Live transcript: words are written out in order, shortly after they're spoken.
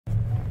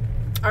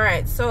All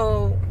right,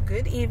 so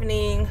good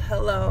evening.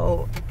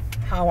 Hello,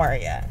 how are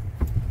ya?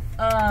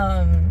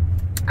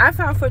 I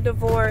filed for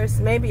divorce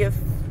maybe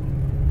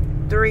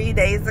 3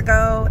 days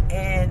ago,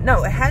 and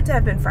no, it had to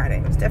have been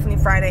Friday. It was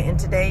definitely Friday, and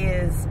today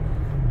is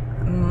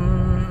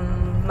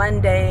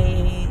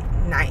Monday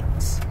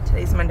night.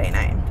 Today's Monday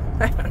night.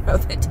 I don't know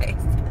the days.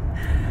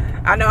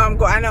 I know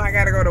I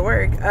gotta go to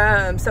work.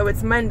 So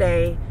it's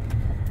Monday.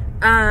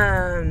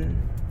 I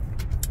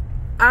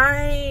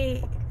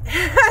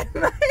had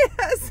my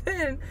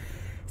husband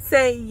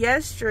say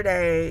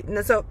yesterday,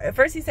 so at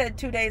first he said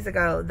 2 days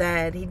ago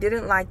that he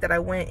didn't like that I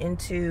went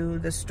into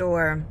the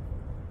store,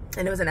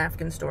 and it was an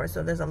African store,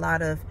 so there's a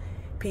lot of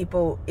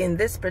people in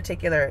this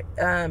particular,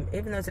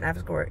 even though it's an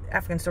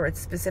African store, it's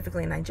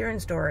specifically a Nigerian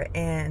store.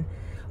 And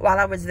while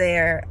I was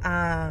there,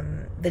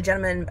 the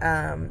gentleman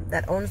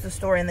that owns the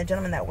store and the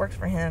gentleman that works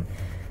for him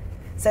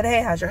said,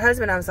 "Hey, how's your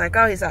husband?" I was like,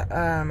 "Oh, he's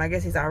I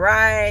guess he's all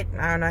right.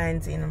 I don't know, I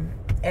hadn't seen him."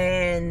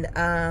 And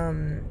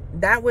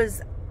that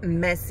was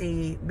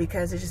messy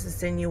because it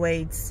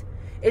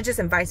just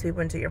invites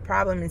people into your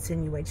problem,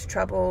 insinuates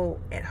trouble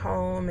at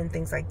home and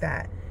things like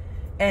that.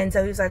 And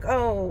so he was like,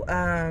 "Oh,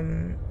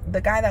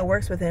 the guy that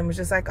works with him was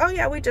just like, oh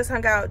yeah, we just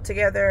hung out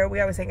together.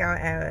 We always hang out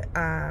at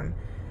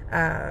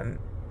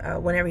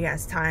whenever he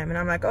has time." And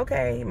I'm like,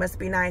 okay, it must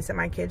be nice. And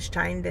my kids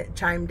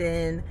chimed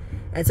in.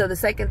 And so the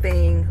second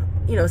thing,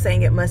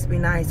 saying it must be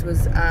nice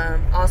was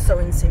also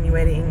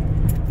insinuating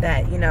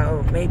that,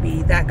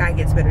 maybe that guy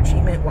gets better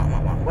treatment,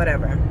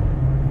 whatever.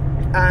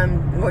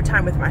 More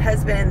time with my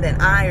husband than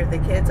I or the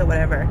kids or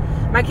whatever.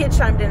 My kids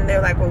chimed in and they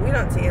were like, "Well, we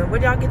don't see him.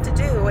 What do y'all get to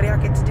do? What do y'all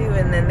get to do?"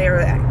 And then they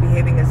were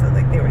behaving as though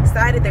like they were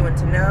excited. They wanted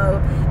to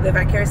know, live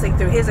vicariously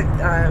through his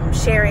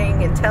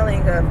sharing and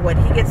telling of what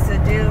he gets to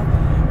do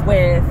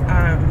with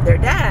their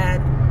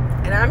dad.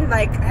 And I'm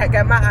like, I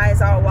got my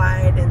eyes all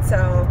wide. And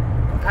so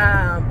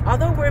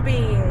although we're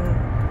being,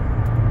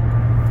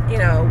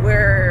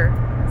 we're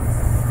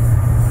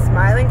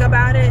smiling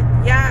about it,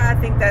 yeah, I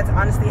think that's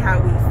honestly how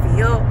we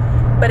feel.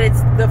 But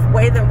it's the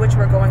way in which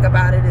we're going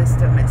about it is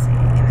still messy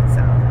in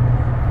itself.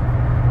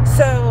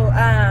 So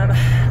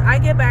I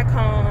get back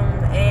home,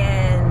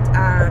 and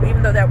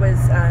even though that was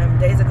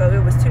days ago,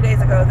 it was 2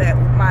 days ago that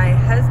my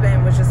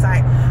husband was just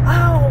like,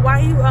 "Oh, why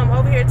are you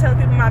over here telling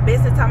people my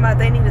business, talking about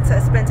they needed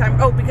to spend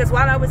time?" Oh, because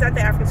while I was at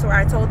the African store,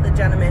 I told the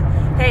gentleman,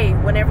 "Hey,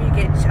 whenever you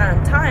get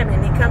time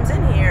and he comes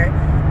in here,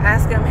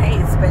 ask him,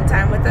 hey, spend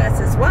time with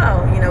us as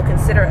well.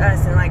 Consider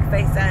us and like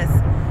face us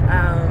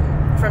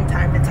from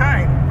time to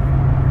time."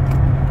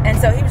 And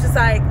so he was just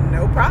like,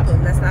 "No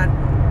problem. That's not,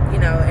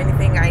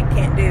 anything I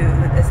can't do.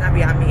 It's not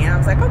beyond me." And I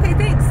was like, "Okay,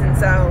 thanks." And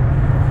so,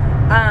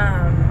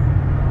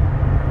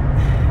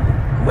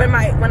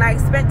 when I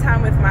spent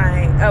time with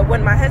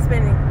when my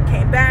husband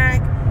came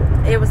back,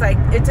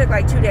 it took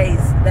like 2 days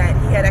that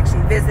he had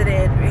actually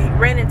visited. He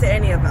ran into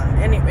any of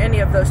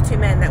those two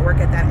men that work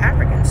at that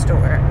African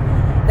store,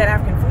 that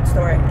African food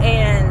store.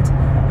 And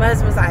my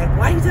husband was like,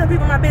 "Why are you telling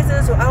people my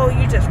business? Oh,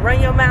 you just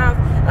run your mouth.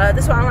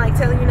 This is why I don't like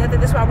telling you nothing.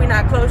 This is why we're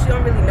not close. You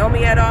don't really know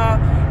me at all."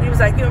 He was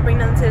like, "You don't bring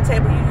nothing to the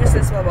table. You use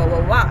this, blah, blah,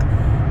 blah, blah."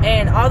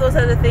 And all those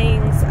other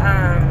things,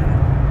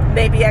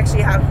 maybe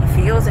actually how he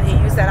feels. And he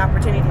used that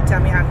opportunity to tell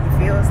me how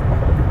he feels.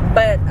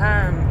 But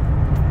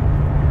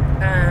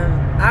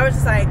I was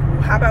just like,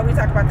 how about we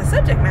talk about the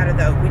subject matter,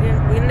 though? We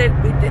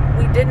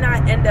did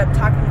not end up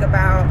talking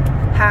about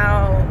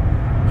how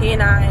he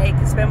and I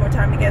could spend more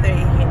time together.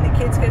 He and the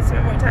kids could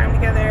spend more time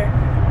together.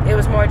 It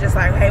was more just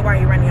like, "Hey, why are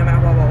you running your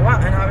mouth, blah, blah, blah."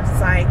 And I was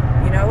just like,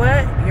 you know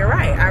what? You're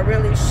right. I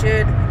really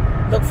should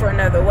look for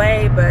another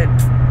way. But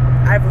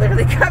I've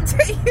literally come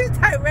to you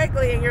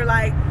directly, and you're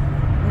like,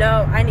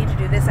 "No, I need to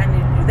do this. I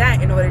need to do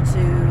that in order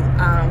to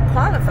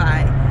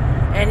qualify."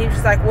 And he was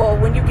just like, "Well,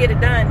 when you get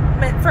it done,"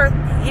 first,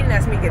 he didn't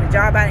ask me to get a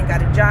job. I didn't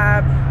got a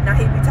job. Now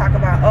he'd be talking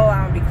about, "Oh,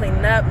 I'm going to be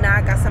cleaning up. Now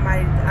I got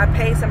somebody, I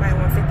pay somebody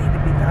 $150 to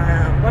be,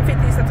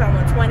 $150,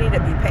 sometimes $120 to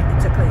be paid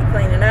to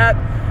cleaning up."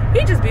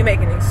 He'd just be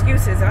making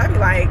excuses. And I'd be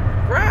like,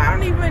 "Bro,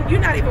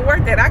 you're not even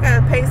worth that. I got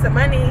to pay some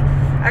money.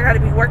 I got to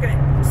be working."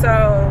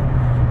 So,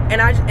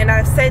 and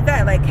I said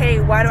that, like,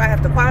 "Hey, why do I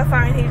have to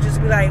qualify?" And he'd just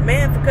be like,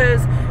 "Man,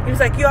 because," he was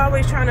like, "you're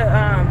always trying to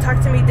talk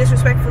to me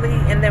disrespectfully,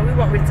 and then we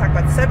won't really talk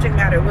about the subject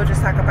matter. We'll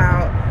just talk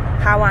about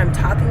how I'm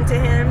talking to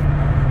him."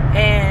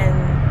 And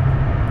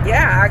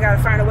yeah, I gotta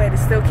find a way to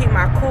still keep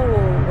my cool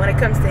when it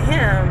comes to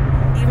him,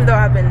 even though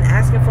I've been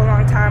asking for a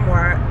long time.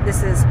 Or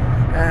this is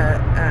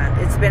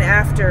it's been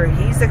after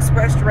he's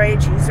expressed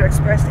rage, he's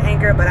expressed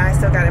anger, but I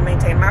still gotta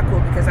maintain my cool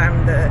because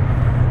I'm the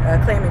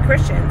claiming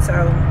Christian.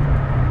 So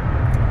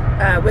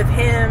with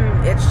him,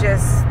 it's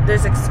just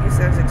there's excuse.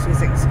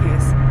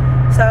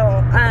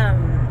 So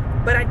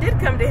but I did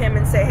come to him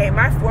and say, "Hey,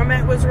 my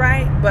format was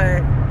right,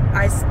 but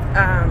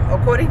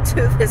according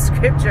to the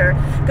scripture,"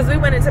 because we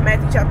went into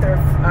Matthew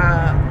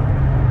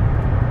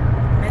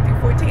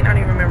 14, I don't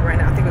even remember right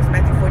now. I think it was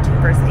Matthew 14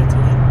 verse 18.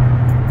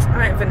 I'm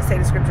not going to say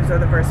the scriptures or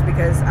the verse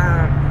because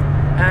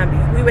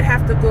we would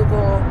have to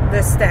Google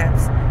the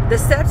steps. The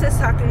steps is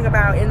talking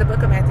about in the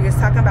book of Matthew is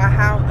talking about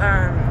how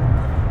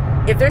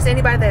if there's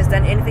anybody that has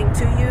done anything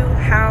to you,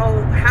 how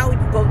you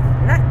go,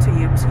 not to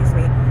you, excuse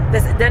me,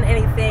 that's done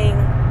anything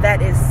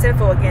that is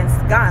sinful against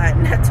God,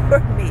 not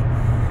toward me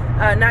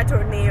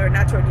or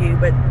not toward you,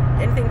 but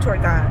anything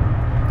toward God.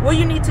 What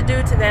you need to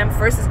do to them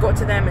first is go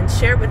to them and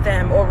share with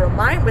them, or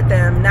remind with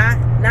them, not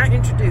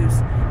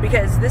introduce,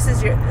 because this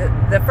is your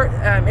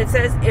it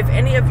says, if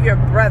any of your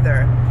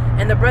brother,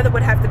 and the brother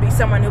would have to be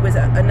someone who is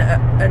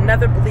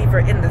another believer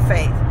in the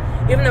faith.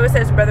 Even though it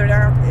says brother,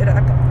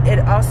 it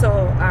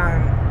also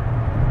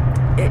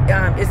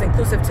is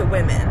inclusive to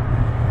women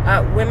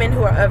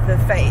who are of the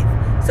faith.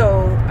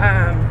 So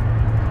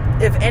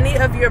if any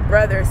of your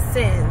brother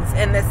sins,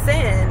 and the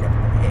sin,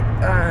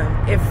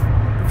 if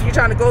you're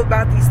trying to go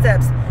about these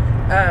steps,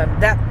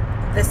 that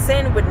the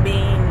sin would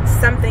mean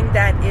something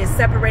that is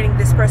separating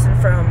this person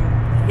from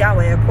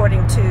Yahweh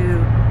according to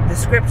the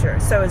scripture.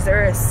 So is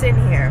there a sin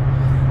here?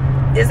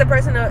 Is the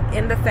person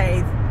in the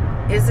faith?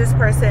 Is this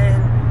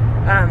person,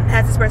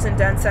 has this person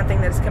done something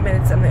that has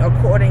committed something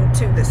according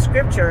to the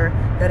scripture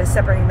that is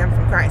separating them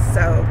from Christ?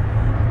 So,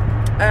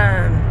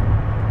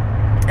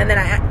 and then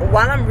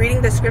while I'm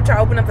reading the scripture, I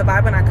open up the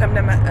Bible and I come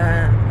to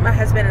my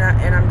husband,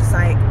 and I'm just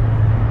like,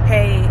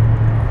 hey,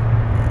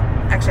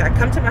 actually I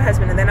come to my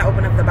husband and then I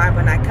open up the Bible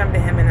and I come to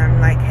him and I'm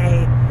like,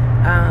 hey,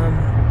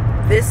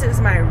 this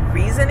is my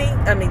reasoning.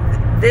 I mean,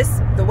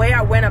 the way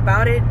I went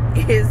about it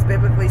is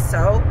biblically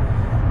so,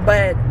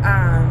 but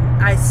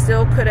I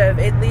still could have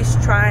at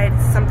least tried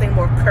something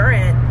more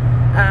current,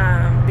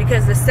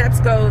 because the steps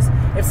goes,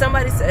 if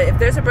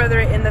there's a brother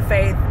in the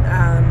faith,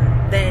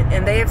 then,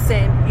 and they have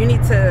sinned, you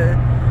need to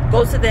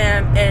go to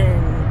them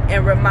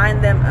and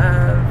remind them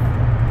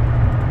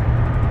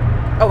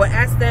of,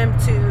 ask them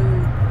to,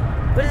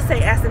 what does it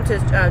say? Ask them to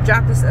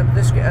drop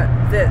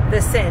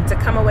the sin, to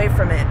come away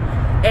from it.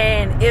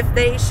 And if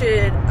they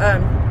should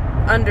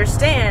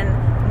understand,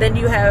 then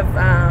you have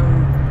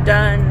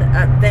done,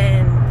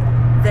 then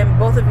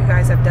both of you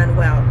guys have done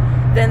well.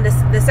 Then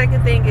the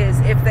second thing is,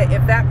 if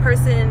that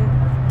person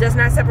does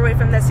not separate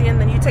from that sin,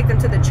 then you take them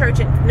to the church,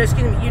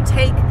 and you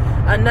take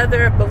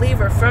another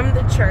believer from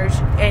the church,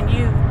 and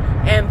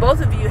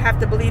both of you have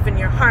to believe in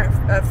your heart,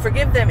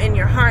 forgive them in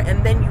your heart,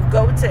 and then you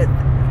go to,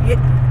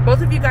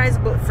 both of you guys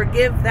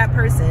forgive that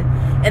person,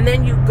 and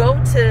then you go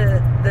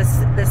to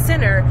the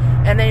sinner,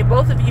 and then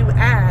both of you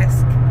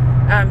ask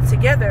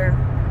together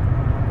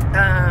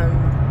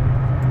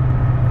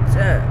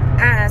to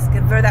ask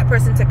for that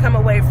person to come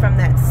away from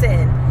that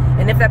sin.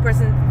 And if that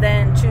person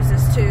then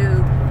chooses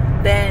to,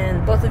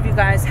 then both of you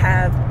guys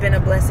have been a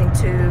blessing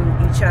to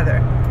each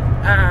other.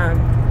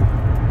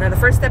 Now the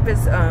first step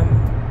is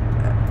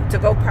to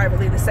go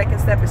privately. The second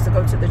step is to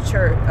go to the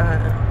church.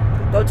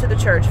 Go to the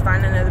church,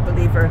 find another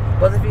believer,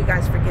 both of you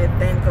guys forgive,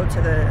 then go to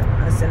the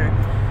sinner.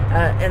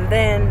 And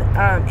then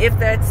if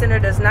that sinner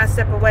does not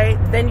step away,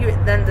 then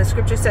the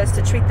scripture says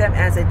to treat them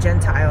as a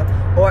Gentile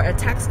or a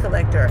tax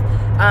collector.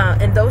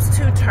 In those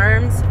two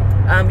terms,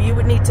 you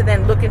would need to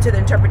then look into the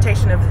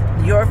interpretation of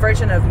your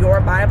version of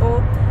your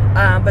Bible,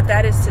 but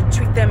that is to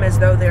treat them as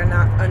though they're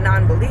not a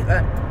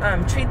non-believer.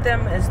 Treat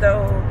them as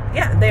though,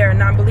 yeah, they're a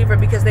non-believer,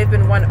 because they've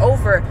been won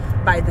over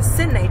by the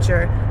sin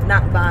nature,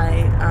 not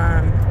by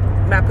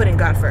not putting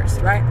God first,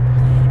 right?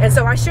 And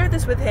so I shared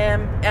this with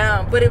him,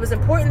 but it was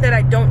important that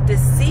I don't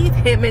deceive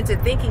him into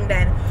thinking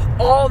that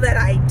all that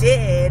I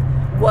did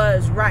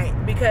was right,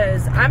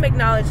 because I'm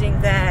acknowledging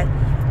that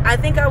I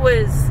think I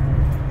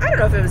don't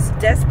know if it was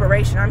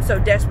desperation. I'm so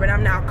desperate,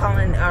 I'm now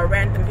calling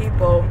random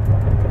people,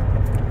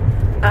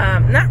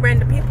 not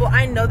random people.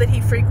 I know that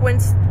he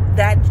frequents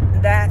that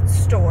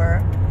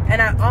store, and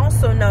I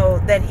also know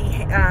that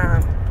he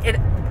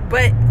it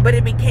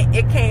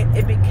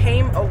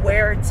became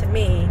aware to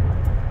me.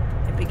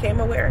 I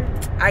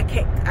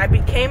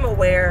became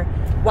aware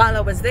while I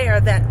was there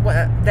that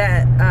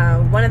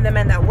one of the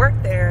men that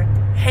worked there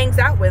hangs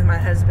out with my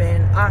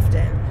husband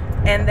often.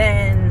 And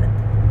then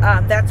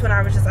that's when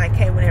I was just like,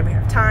 hey, whenever you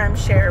have time,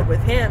 share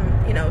with him,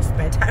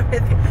 spend time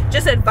with him.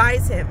 Just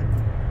advise him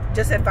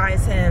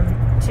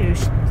to,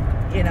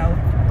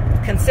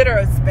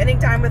 consider spending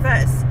time with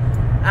us,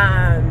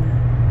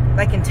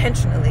 like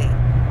intentionally.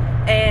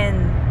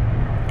 And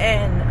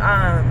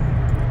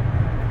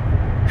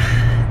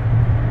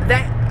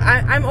that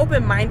I'm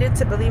open-minded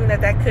to believing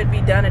that could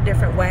be done a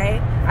different way.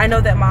 I know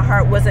that my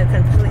heart wasn't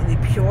completely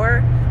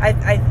pure.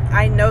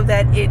 I know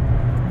that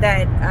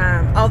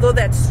although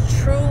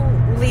that's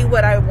truly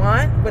what I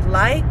would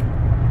like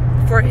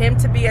for him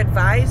to be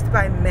advised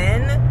by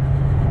men,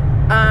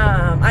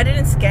 I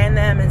didn't scan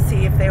them and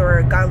see if they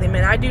were godly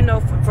men. I do know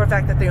for a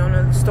fact that the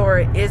owner of the store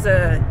is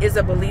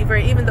a believer,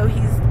 even though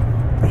he's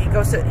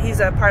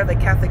a part of the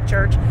Catholic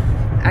Church.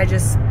 I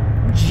just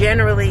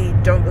generally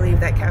don't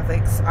believe that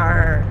Catholics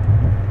are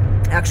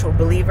actual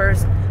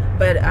believers,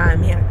 but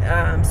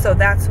so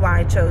that's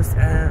why I chose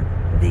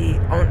the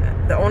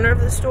owner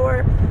of the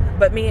store,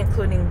 but me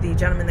including the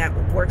gentleman that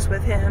works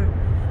with him,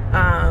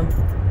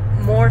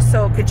 more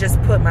so could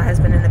just put my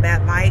husband in a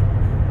bad light,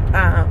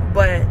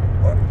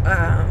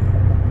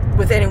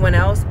 with anyone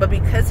else, but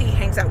because he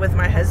hangs out with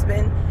my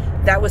husband,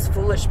 that was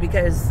foolish,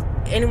 because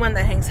anyone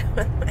that hangs out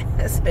with my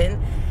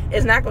husband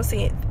is not going to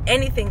see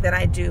anything that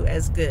I do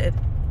as good.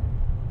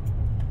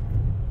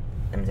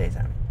 Let me tell you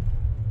something.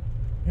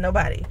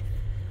 Nobody.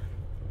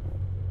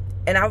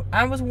 And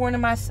I was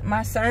warning my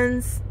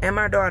sons and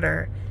my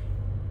daughter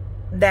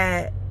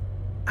that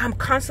I'm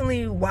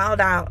constantly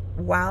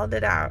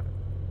wilded out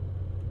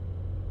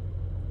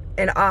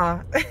in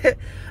awe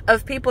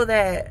of people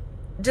that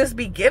just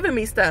be giving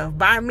me stuff,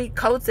 buying me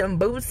coats and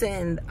boots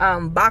and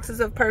boxes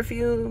of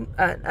perfume.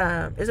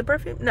 Is it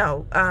perfume?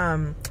 No,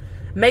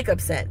 makeup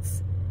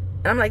sets.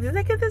 And I'm like, did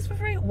they get this for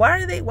free?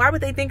 Why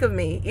would they think of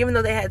me, even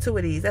though they had 2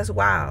 of these? That's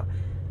wild.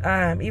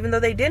 Even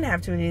though they didn't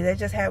have 2 of these, they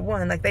just had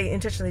 1. Like, they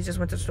intentionally just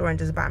went to the store and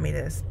just bought me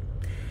this.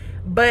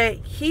 But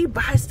he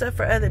buys stuff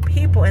for other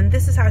people, and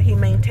this is how he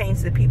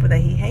maintains the people that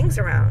he hangs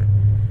around.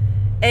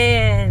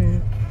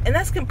 And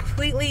that's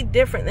completely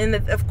different. And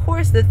of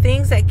course, the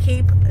things that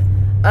keep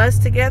us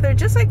together,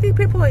 just like the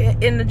people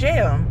in the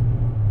jail,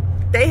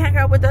 they hang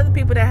out with other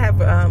people that have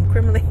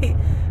criminally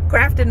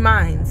crafted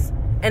minds,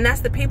 and that's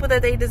the people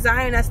that they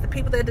desire, and that's the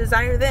people that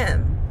desire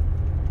them.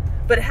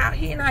 But how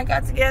he and I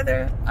got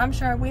together, I'm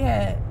sure we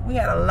had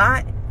a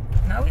lot.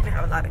 No, we didn't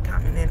have a lot in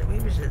common in it. We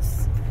was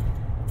just,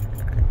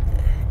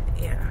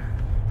 yeah,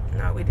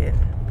 no, we didn't,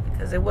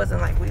 because it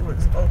wasn't like we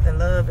was both in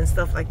love and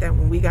stuff like that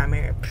when we got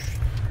married.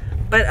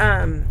 But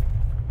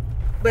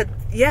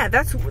yeah,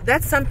 that's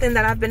something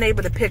that I've been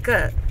able to pick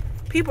up.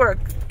 People are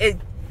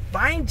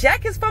buying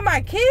jackets for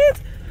my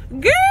kids.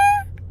 Girl,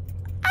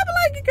 I be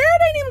like, girl,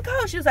 they ain't even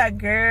cold. She was like,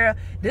 girl,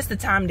 this the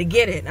time to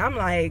get it. And I'm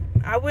like,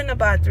 I wouldn't have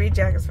bought 3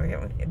 jackets for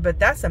him. But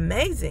that's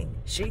amazing.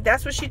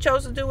 That's what she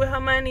chose to do with her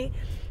money.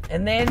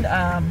 And then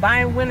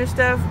buying winter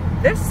stuff.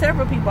 There's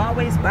several people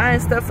always buying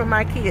stuff for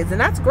my kids.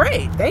 And that's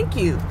great. Thank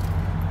you.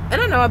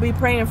 And I know I'll be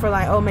praying for,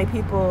 like, oh, may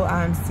people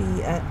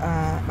see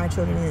my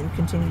children and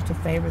continue to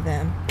favor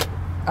them.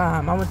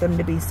 I want them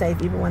to be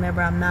safe even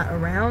whenever I'm not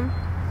around.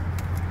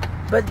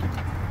 But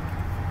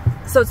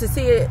so to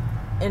see it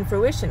in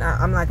fruition,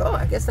 I'm like, oh,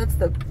 I guess that's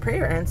the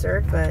prayer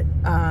answered. But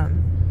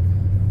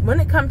when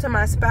it comes to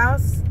my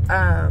spouse,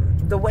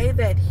 the way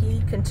that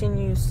he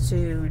continues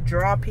to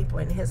draw people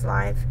in his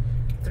life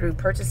through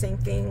purchasing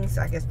things,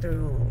 I guess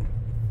through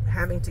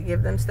having to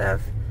give them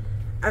stuff,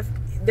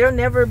 they'll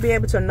never be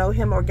able to know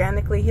him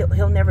organically.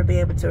 He'll never be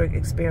able to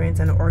experience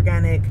an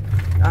organic,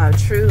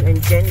 true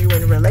and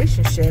genuine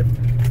relationship,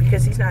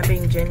 because he's not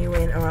being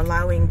genuine or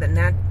allowing the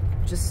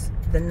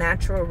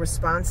natural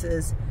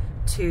responses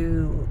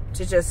to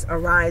just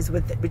arise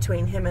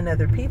between him and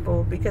other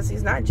people, because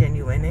he's not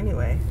genuine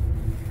anyway.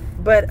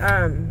 But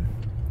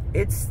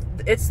it's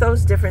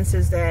those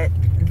differences that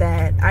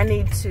I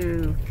need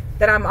to,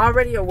 that I'm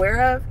already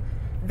aware of,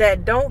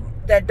 that don't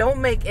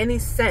make any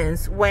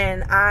sense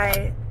when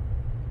I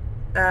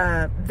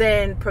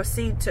then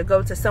proceed to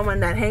go to someone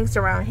that hangs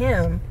around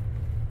him.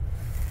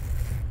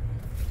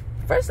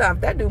 First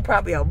off, that dude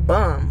probably a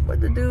bum.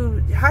 What the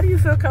dude? How do you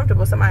feel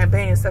comfortable somebody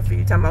buying stuff for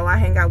you? Talking about, I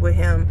hang out with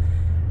him.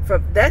 For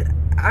that,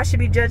 I should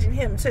be judging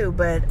him too.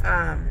 But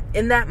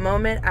in that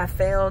moment, I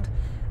failed.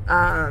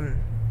 I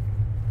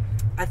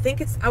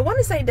think I want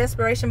to say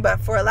desperation, but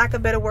for lack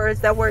of better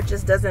words, that word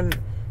just doesn't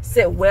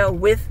sit well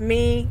with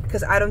me,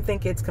 because I don't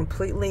think it's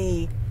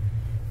completely.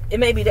 It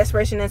may be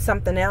desperation in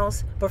something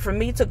else, but for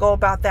me to go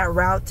about that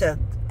route to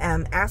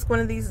ask one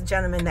of these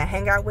gentlemen that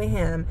hang out with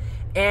him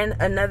and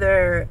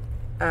another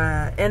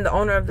and the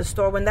owner of the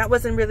store, when that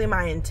wasn't really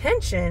my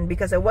intention,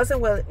 because it wasn't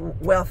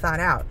well thought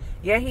out.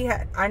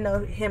 Yeah, I know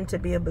him to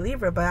be a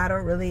believer, but I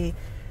don't really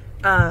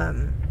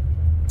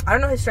I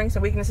don't know his strengths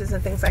and weaknesses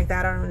and things like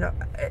that. I don't know,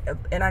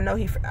 and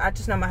I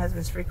just know my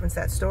husband frequents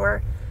that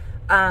store.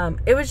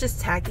 It was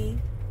just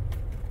tacky.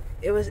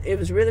 It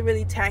was really,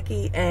 really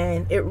tacky,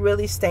 and it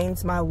really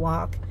stains my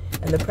walk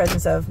in the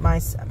presence of my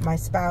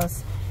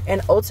spouse.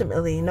 And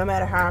ultimately, no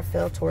matter how I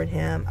feel toward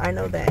him, I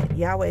know that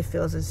Yahweh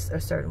feels a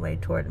certain way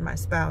toward my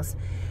spouse.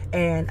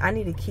 And I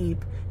need to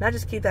not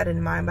just keep that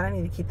in mind, but I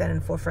need to keep that in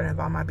the forefront of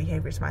all my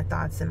behaviors, my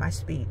thoughts, and my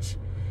speech.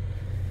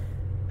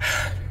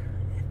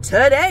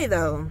 Today,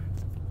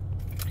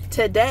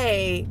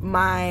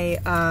 my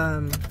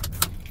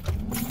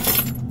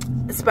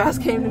spouse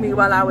came to me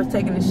while I was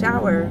taking a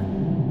shower.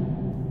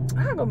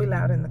 I'm not gonna be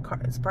loud in the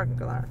car. It's parking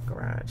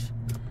garage.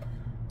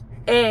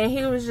 And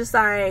he was just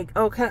like,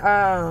 okay,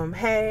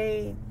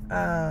 hey,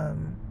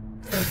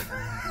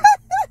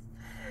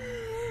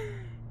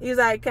 he was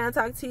like, can I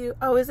talk to you?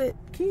 Oh,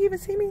 can you even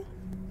see me?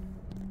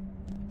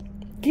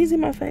 Can you see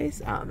my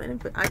face? Oh, man,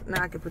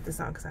 now I can put this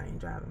on because I ain't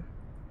driving.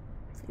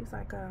 So he was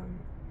like,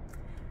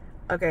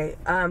 okay,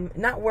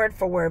 not word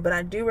for word, but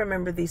I do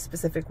remember these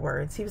specific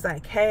words. He was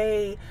like,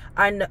 hey,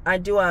 I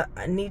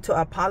need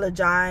to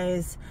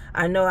apologize.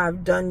 I know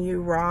I've done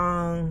you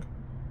wrong.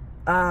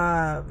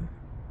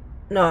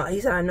 No,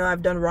 he said, I know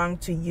I've done wrong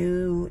to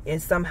you in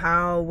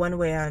somehow, one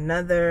way or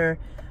another.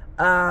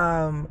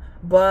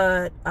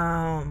 But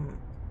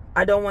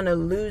I don't want to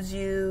lose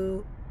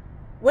you.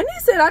 When he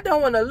said, I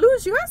don't want to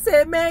lose you, I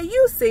said, man,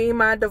 you seen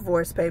my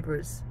divorce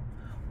papers.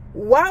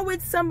 Why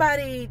would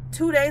somebody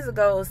 2 days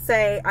ago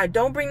say, I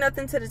don't bring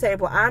nothing to the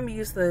table, I'm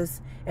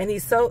useless, and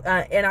he's so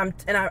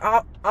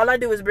all I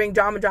do is bring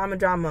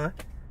drama,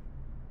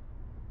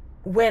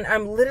 when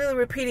I'm literally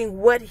repeating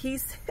what he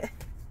said?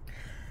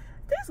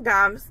 This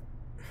guy,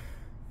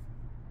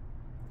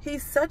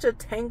 he's such a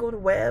tangled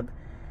web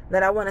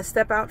that I want to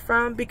step out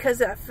from,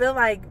 because I feel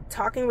like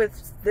talking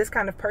with this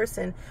kind of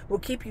person will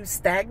keep you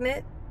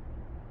stagnant.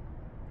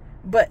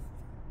 But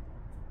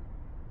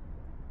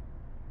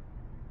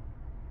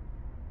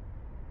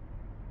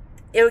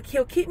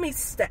he'll keep me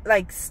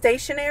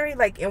stationary,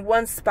 like in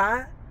one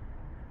spot.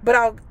 But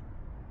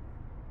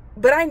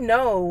I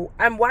know,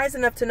 I'm wise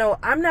enough to know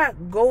I'm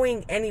not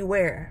going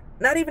anywhere,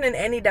 not even in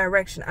any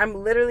direction. I'm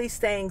literally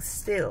staying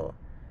still.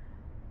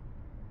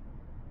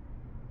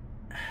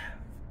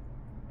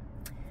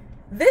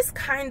 This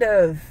kind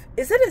of,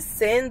 is it a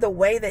sin the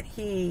way that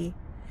he,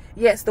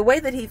 yes, the way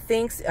that he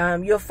thinks?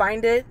 You'll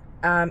find it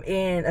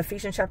in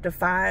Ephesians chapter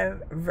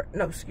 5,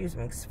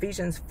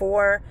 Ephesians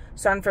 4,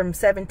 starting from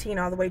 17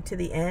 all the way to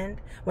the end,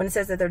 when it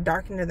says that they're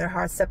darkened in their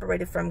hearts,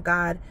 separated from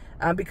God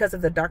because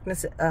of the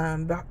darkness,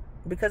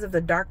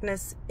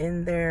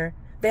 in their,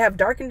 they have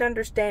darkened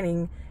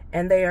understanding,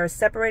 and they are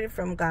separated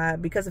from God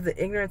because of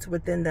the ignorance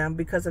within them,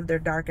 because of their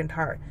darkened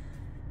heart.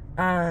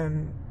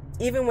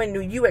 Even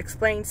when you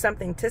explain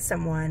something to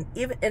someone,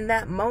 even in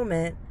that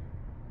moment,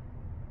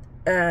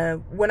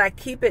 when I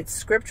keep it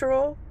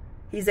scriptural,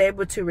 he's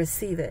able to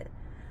receive it.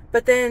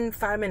 But then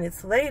 5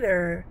 minutes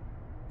later,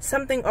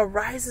 something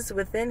arises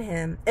within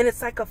him, and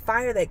it's like a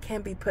fire that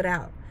can't be put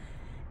out.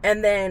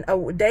 And then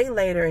a day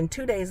later, and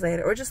 2 days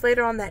later, or just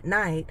later on that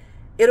night,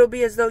 it'll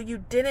be as though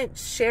you didn't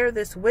share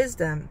this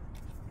wisdom.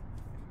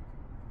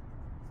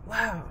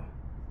 Wow.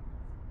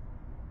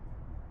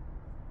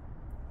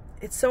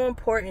 It's so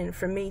important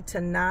for me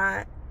to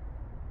not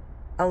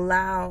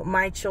allow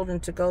my children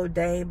to go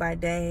day by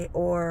day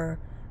or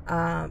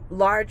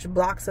large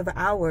blocks of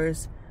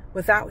hours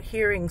without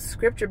hearing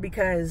scripture,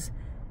 because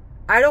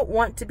I don't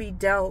want to be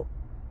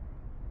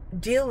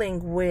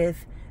dealing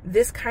with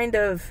this kind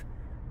of,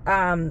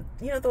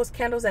 those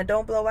candles that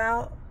don't blow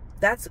out.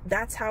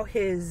 That's how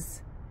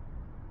his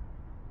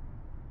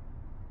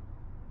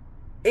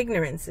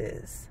ignorance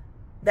is.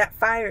 That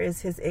fire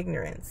is his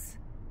ignorance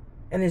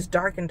and his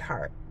darkened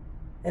heart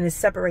and his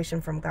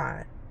separation from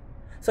God.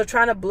 So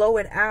trying to blow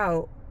it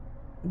out,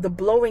 the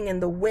blowing in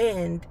the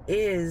wind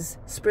is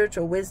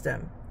spiritual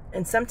wisdom.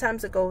 And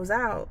sometimes it goes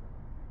out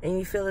and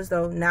you feel as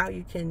though now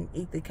you can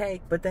eat the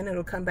cake, but then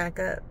it'll come back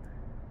up.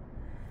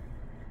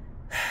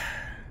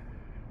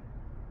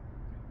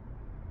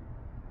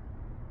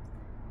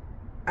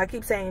 I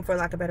keep saying, for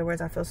lack of better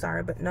words, I feel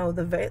sorry, but no,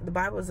 the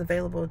Bible is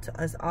available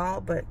to us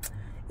all. But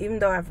even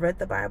though I've read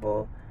the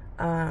Bible,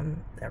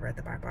 I've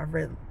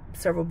read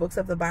several books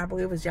of the Bible,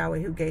 it was Yahweh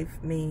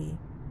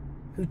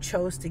who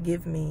chose to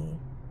give me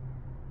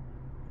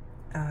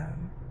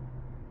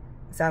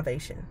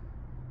salvation.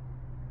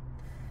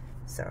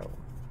 So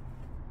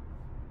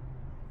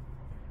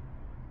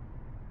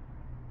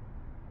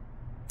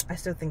I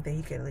still think that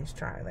he could at least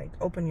try. Like,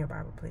 open your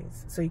Bible,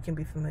 please, so you can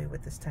be familiar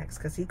with this text.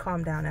 Because he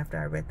calmed down after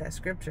I read that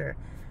scripture.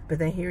 But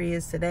then here he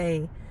is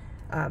today,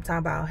 talking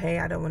about, hey,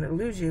 I don't want to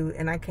lose you.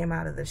 And I came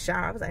out of the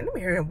shower. I was like, let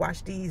me hurry and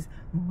wash these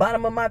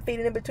bottom of my feet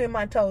and in between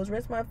my toes.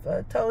 Rinse my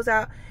toes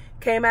out.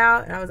 Came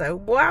out, and I was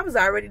like, boy, I was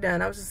already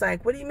done. I was just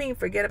like, what do you mean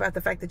forget about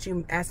the fact that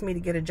you asked me to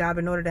get a job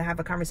in order to have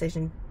a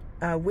conversation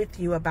with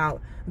you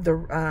about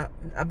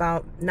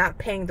about not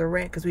paying the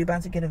rent, because we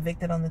about to get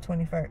evicted on the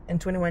 21st in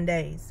 21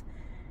 days.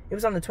 It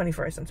was on the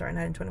 21st, I'm sorry,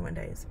 not in 21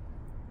 days.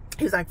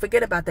 He was like,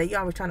 forget about that. You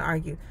always trying to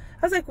argue.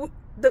 I was like,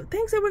 the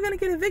things that we're going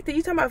to get evicted,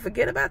 you talking about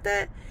forget about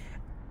that?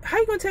 How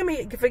you going to tell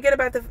me forget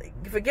about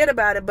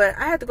it, but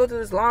I had to go through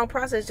this long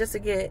process just to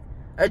get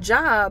a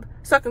job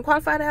so I can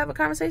qualify to have a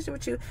conversation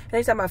with you? And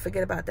he's talking about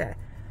forget about that.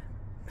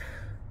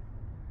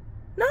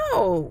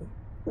 No.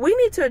 We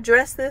need to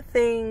address the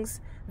things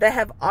that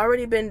have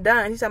already been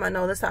done. He's talking about,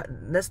 no, let's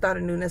start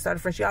anew, let's start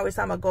afresh. You always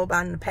talking about go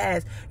about in the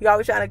past. You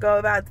always trying to go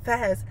about the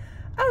past.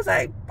 I was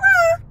like,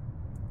 bruh,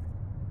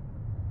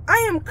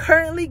 I am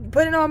currently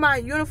putting on my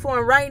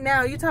uniform right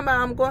now. You talking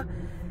about I'm going...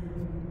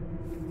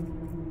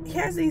 He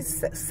has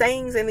these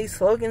sayings and these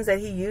slogans that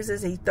he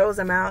uses. He throws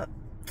them out.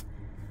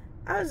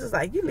 I was just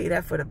like, you leave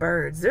that for the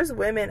birds. There's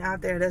women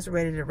out there that's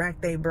ready to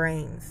rack their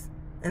brains.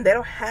 And they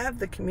don't have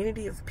the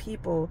community of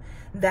people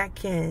that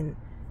can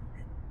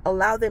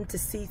allow them to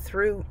see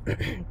through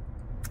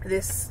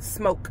this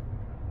smoke.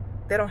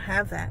 They don't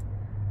have that.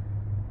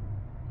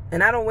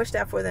 And I don't wish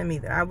that for them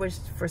either. I wish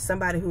for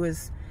somebody who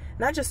is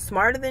not just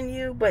smarter than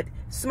you, but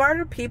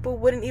smarter people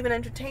wouldn't even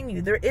entertain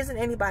you. There isn't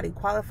anybody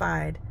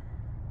qualified,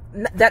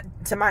 that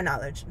to my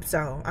knowledge.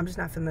 So I'm just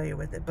not familiar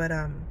with it. But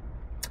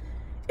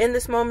in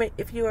this moment,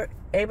 if you are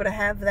able to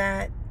have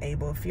that,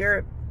 if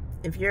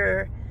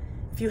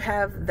you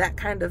have that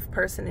kind of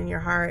person in your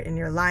heart, in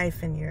your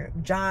life, in your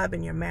job,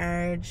 in your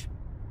marriage,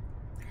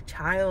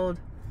 child,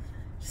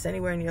 just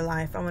anywhere in your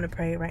life, I want to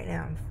pray right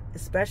now,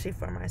 especially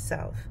for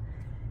myself.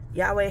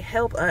 Yahweh,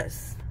 help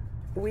us.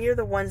 We are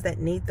the ones that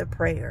need the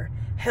prayer.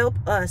 Help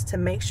us to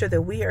make sure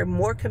that we are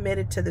more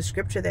committed to the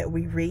scripture that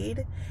we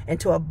read and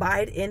to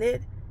abide in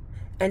it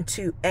and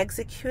to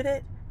execute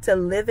it, to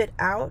live it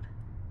out,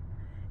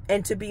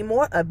 and to be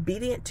more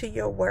obedient to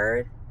your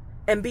word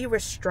and be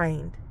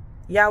restrained.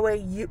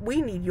 Yahweh,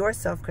 we need your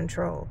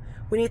self-control.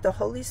 We need the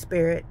Holy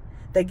Spirit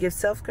that gives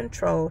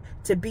self-control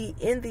to be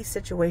in these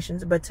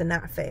situations but to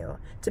not fail,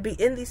 to be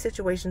in these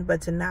situations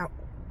but to not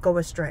go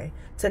astray,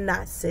 to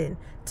not sin,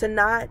 to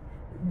not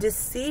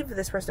deceive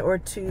this person, or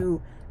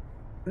to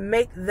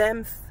make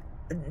them,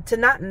 to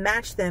not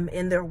match them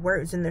in their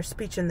words, in their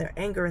speech, in their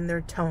anger, in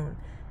their tone,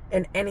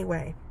 in any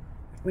way.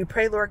 We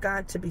pray, Lord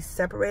God, to be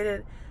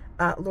separated,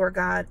 Lord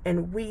God,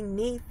 and we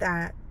need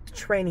that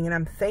training. And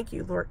I'm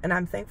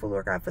thankful,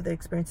 Lord God, for the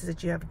experiences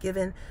that you have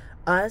given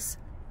us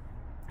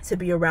to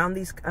be around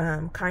these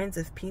kinds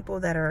of people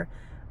that are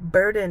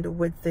burdened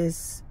with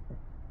this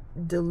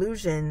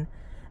delusion,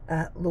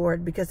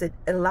 Lord, because it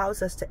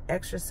allows us to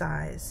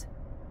exercise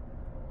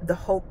the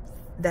hope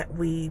that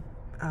we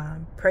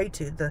pray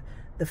to,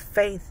 the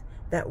faith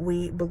that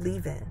we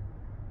believe in.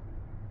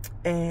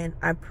 And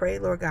I pray,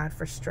 Lord God,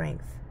 for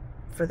strength,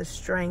 for the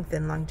strength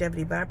and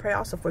longevity, but I pray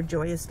also for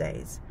joyous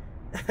days,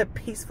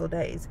 peaceful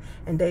days,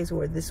 and days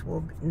where this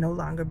will no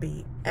longer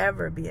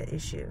ever be an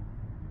issue.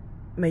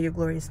 May your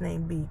glorious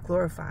name be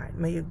glorified.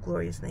 May your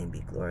glorious name be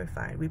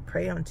glorified. We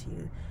pray unto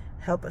you.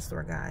 Help us,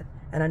 Lord God.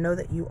 And I know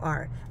that you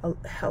are.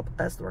 Help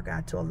us, Lord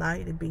God, to allow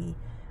you to be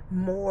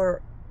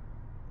more,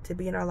 to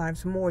be in our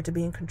lives more, to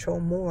be in control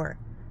more,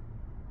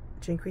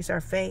 to increase our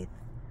faith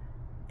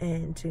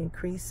and to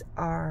increase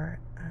our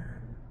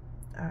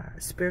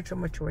spiritual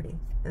maturity.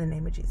 In the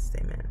name of Jesus,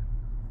 amen.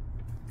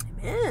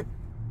 Amen.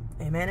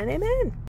 Amen and amen.